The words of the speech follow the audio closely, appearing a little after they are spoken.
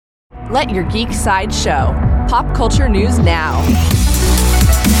Let your geek side show. Pop culture news now.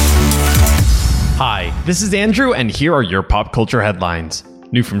 Hi, this is Andrew, and here are your pop culture headlines.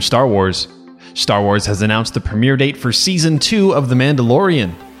 New from Star Wars. Star Wars has announced the premiere date for Season 2 of The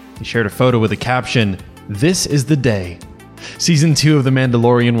Mandalorian. They shared a photo with a caption, "This is the day." Season 2 of The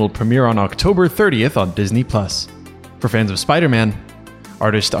Mandalorian will premiere on October 30th on Disney+. For fans of Spider-Man,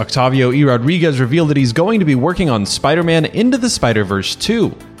 artist Octavio E. Rodriguez revealed that he's going to be working on Spider-Man Into the Spider-Verse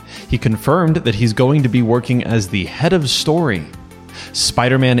 2. He confirmed that he's going to be working as the head of story.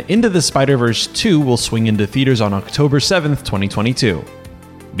 Spider-Man Into the Spider-Verse 2 will swing into theaters on October 7th, 2022.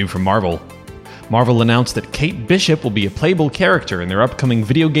 New from Marvel. Marvel announced that Kate Bishop will be a playable character in their upcoming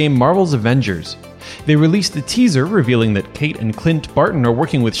video game Marvel's Avengers. They released a teaser revealing that Kate and Clint Barton are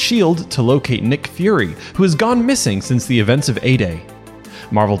working with S.H.I.E.L.D. to locate Nick Fury, who has gone missing since the events of A-Day.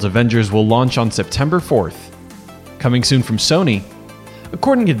 Marvel's Avengers will launch on September 4th. Coming soon from Sony.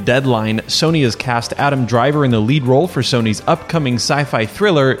 According to Deadline, Sony has cast Adam Driver in the lead role for Sony's upcoming sci-fi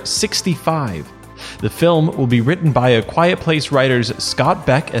thriller, 65. The film will be written by A Quiet Place writers Scott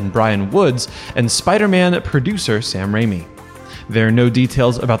Beck and Brian Woods and Spider-Man producer Sam Raimi. There are no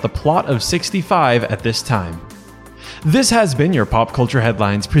details about the plot of 65 at this time. This has been your Pop Culture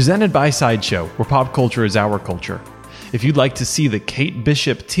Headlines presented by Sideshow, where pop culture is our culture. If you'd like to see the Kate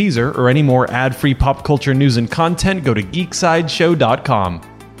Bishop teaser or any more ad-free pop culture news and content, go to geeksideshow.com.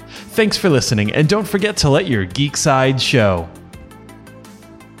 Thanks for listening, and don't forget to let your geek side show.